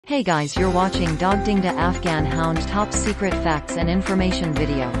Hey guys, you're watching DogDingDa Afghan Hound top secret facts and information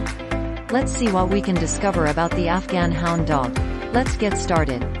video. Let's see what we can discover about the Afghan Hound dog. Let's get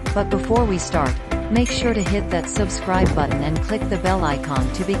started. But before we start, make sure to hit that subscribe button and click the bell icon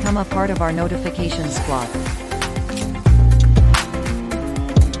to become a part of our notification squad.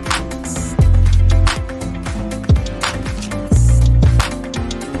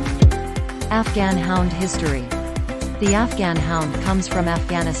 Afghan Hound history. The Afghan Hound comes from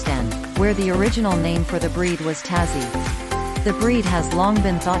Afghanistan, where the original name for the breed was Tazi. The breed has long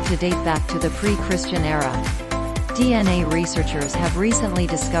been thought to date back to the pre-Christian era. DNA researchers have recently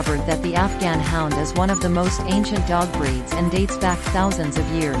discovered that the Afghan Hound is one of the most ancient dog breeds and dates back thousands of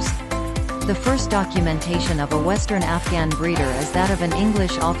years. The first documentation of a Western Afghan breeder is that of an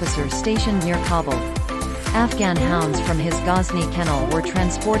English officer stationed near Kabul. Afghan hounds from his Ghazni kennel were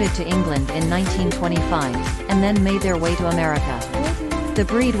transported to England in 1925, and then made their way to America. The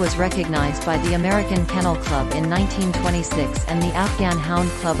breed was recognized by the American Kennel Club in 1926, and the Afghan Hound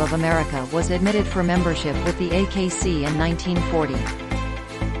Club of America was admitted for membership with the AKC in 1940.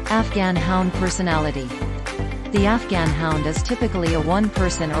 Afghan Hound personality. The Afghan Hound is typically a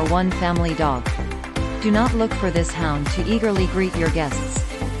one-person or one-family dog. Do not look for this hound to eagerly greet your guests.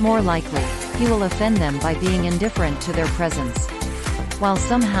 More likely, he will offend them by being indifferent to their presence. While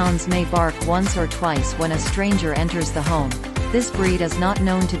some hounds may bark once or twice when a stranger enters the home, this breed is not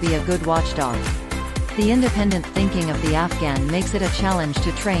known to be a good watchdog. The independent thinking of the Afghan makes it a challenge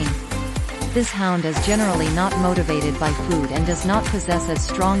to train. This hound is generally not motivated by food and does not possess as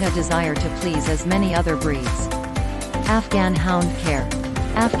strong a desire to please as many other breeds. Afghan Hound care.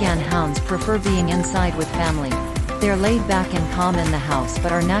 Afghan hounds prefer being inside with family. They're laid back and calm in the house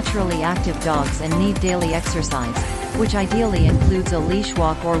but are naturally active dogs and need daily exercise, which ideally includes a leash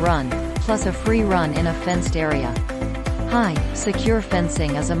walk or run, plus a free run in a fenced area. High, secure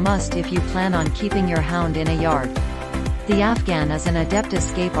fencing is a must if you plan on keeping your hound in a yard. The Afghan is an adept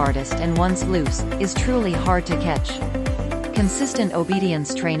escape artist and once loose, is truly hard to catch. Consistent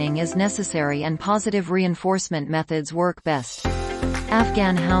obedience training is necessary and positive reinforcement methods work best.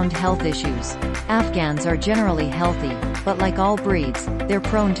 Afghan Hound health issues. Afghans are generally healthy, but like all breeds, they're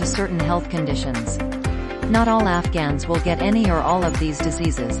prone to certain health conditions. Not all Afghans will get any or all of these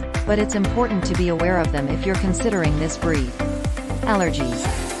diseases, but it's important to be aware of them if you're considering this breed. Allergies.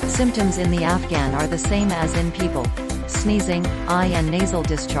 Symptoms in the Afghan are the same as in people: sneezing, eye and nasal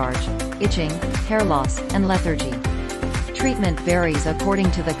discharge, itching, hair loss, and lethargy. Treatment varies according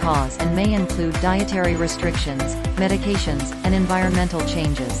to the cause and may include dietary restrictions, medications, and environmental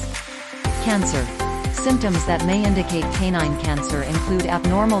changes. Cancer. Symptoms that may indicate canine cancer include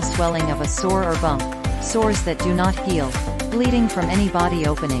abnormal swelling of a sore or bump, sores that do not heal, bleeding from any body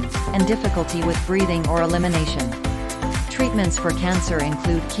opening, and difficulty with breathing or elimination. Treatments for cancer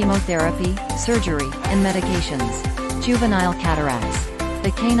include chemotherapy, surgery, and medications. Juvenile cataracts.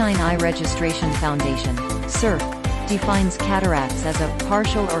 The Canine Eye Registration Foundation, CERF, defines cataracts as a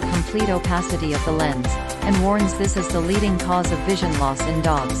partial or complete opacity of the lens, and warns this is the leading cause of vision loss in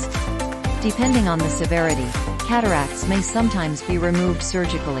dogs. Depending on the severity, cataracts may sometimes be removed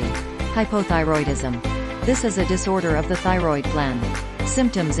surgically. Hypothyroidism. This is a disorder of the thyroid gland.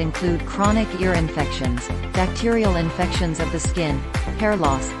 Symptoms include chronic ear infections, bacterial infections of the skin, hair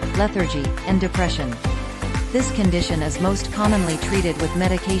loss, lethargy, and depression. This condition is most commonly treated with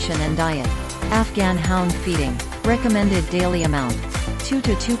medication and diet. Afghan Hound feeding. Recommended daily amount: 2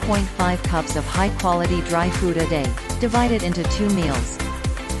 to 2.5 cups of high-quality dry food a day, divided into 2 meals.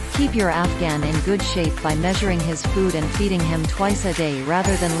 Keep your Afghan in good shape by measuring his food and feeding him twice a day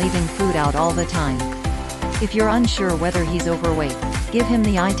rather than leaving food out all the time. If you're unsure whether he's overweight, give him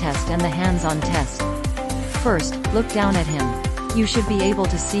the eye test and the hands-on test. First, look down at him. You should be able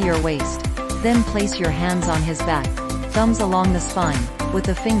to see your waist. Then place your hands on his back, thumbs along the spine, with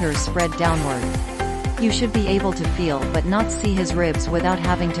the fingers spread downward. You should be able to feel but not see his ribs without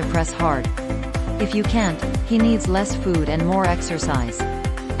having to press hard. If you can't, he needs less food and more exercise.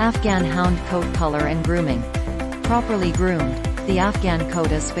 Afghan Hound coat color and grooming. Properly groomed, the Afghan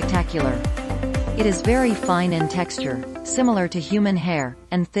coat is spectacular. It is very fine in texture, similar to human hair,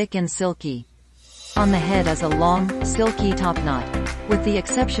 and thick and silky. On the head is a long, silky top knot. With the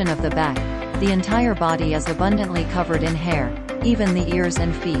exception of the back, the entire body is abundantly covered in hair, even the ears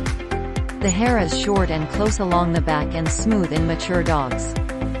and feet. The hair is short and close along the back and smooth in mature dogs.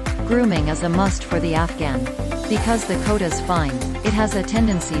 Grooming is a must for the Afghan. Because the coat is fine, it has a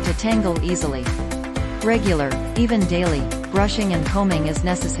tendency to tangle easily. Regular, even daily, brushing and combing is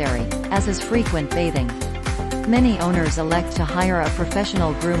necessary, as is frequent bathing. Many owners elect to hire a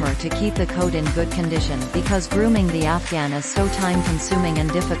professional groomer to keep the coat in good condition because grooming the Afghan is so time-consuming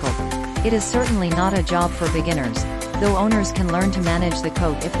and difficult. It is certainly not a job for beginners, though owners can learn to manage the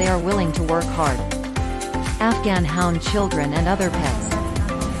coat if they are willing to work hard. Afghan Hound children and other pets.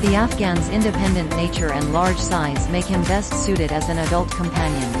 The Afghan's independent nature and large size make him best suited as an adult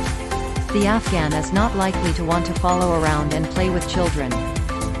companion. The Afghan is not likely to want to follow around and play with children.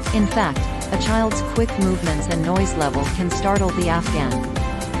 In fact, a child's quick movements and noise level can startle the Afghan.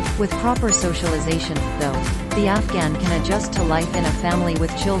 With proper socialization, though, the Afghan can adjust to life in a family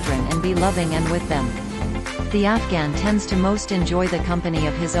with children and be loving and with them. The Afghan tends to most enjoy the company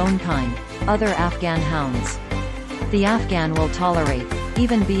of his own kind, other Afghan hounds. The Afghan will tolerate,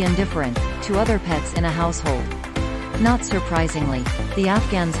 even be indifferent, to other pets in a household. Not surprisingly, the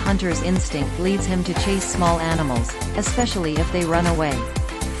Afghan's hunter's instinct leads him to chase small animals, especially if they run away.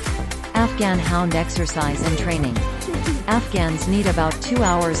 Afghan Hound exercise and training. Afghans need about 2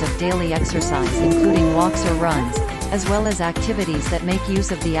 hours of daily exercise including walks or runs, as well as activities that make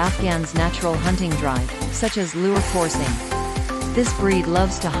use of the Afghan's natural hunting drive, such as lure coursing. This breed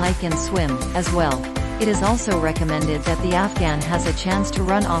loves to hike and swim, as well. It is also recommended that the Afghan has a chance to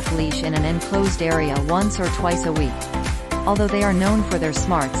run off-leash in an enclosed area once or twice a week. Although they are known for their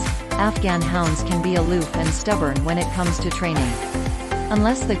smarts, Afghan hounds can be aloof and stubborn when it comes to training.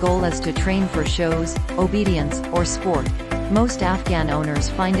 Unless the goal is to train for shows, obedience, or sport, most Afghan owners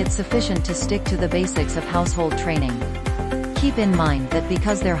find it sufficient to stick to the basics of household training. Keep in mind that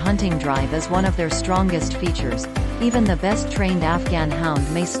because their hunting drive is one of their strongest features, even the best trained Afghan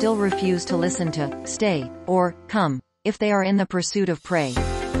hound may still refuse to listen to "stay" or "come" if they are in the pursuit of prey.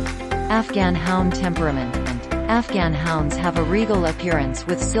 Afghan Hound Temperament. Afghan hounds have a regal appearance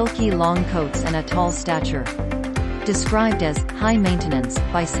with silky long coats and a tall stature. Described as high maintenance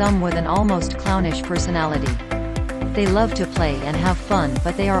by some with an almost clownish personality. They love to play and have fun,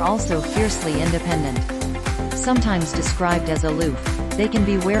 but they are also fiercely independent. Sometimes described as aloof, they can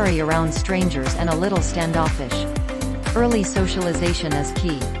be wary around strangers and a little standoffish. Early socialization is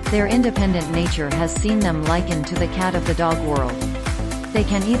key. Their independent nature has seen them likened to the cat of the dog world. They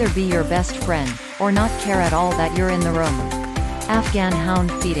can either be your best friend, or not care at all that you're in the room. Afghan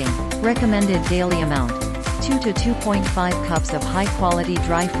Hound feeding. Recommended daily amount: 2 to 2.5 cups of high-quality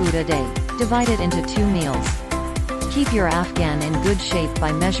dry food a day, divided into 2 meals. Keep your Afghan in good shape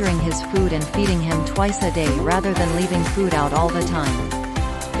by measuring his food and feeding him twice a day rather than leaving food out all the time.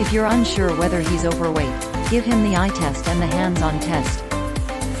 If you're unsure whether he's overweight, give him the eye test and the hands-on test.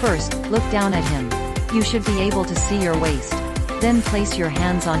 First, look down at him. You should be able to see your waist. Then place your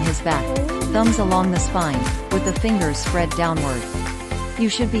hands on his back, thumbs along the spine, with the fingers spread downward. You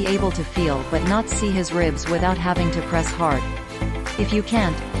should be able to feel but not see his ribs without having to press hard. If you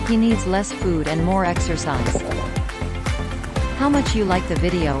can't, he needs less food and more exercise. How much you like the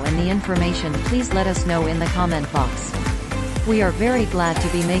video and the information, please let us know in the comment box. We are very glad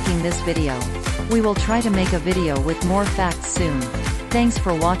to be making this video. We will try to make a video with more facts soon. Thanks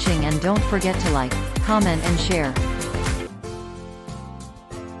for watching and don't forget to like, comment and share.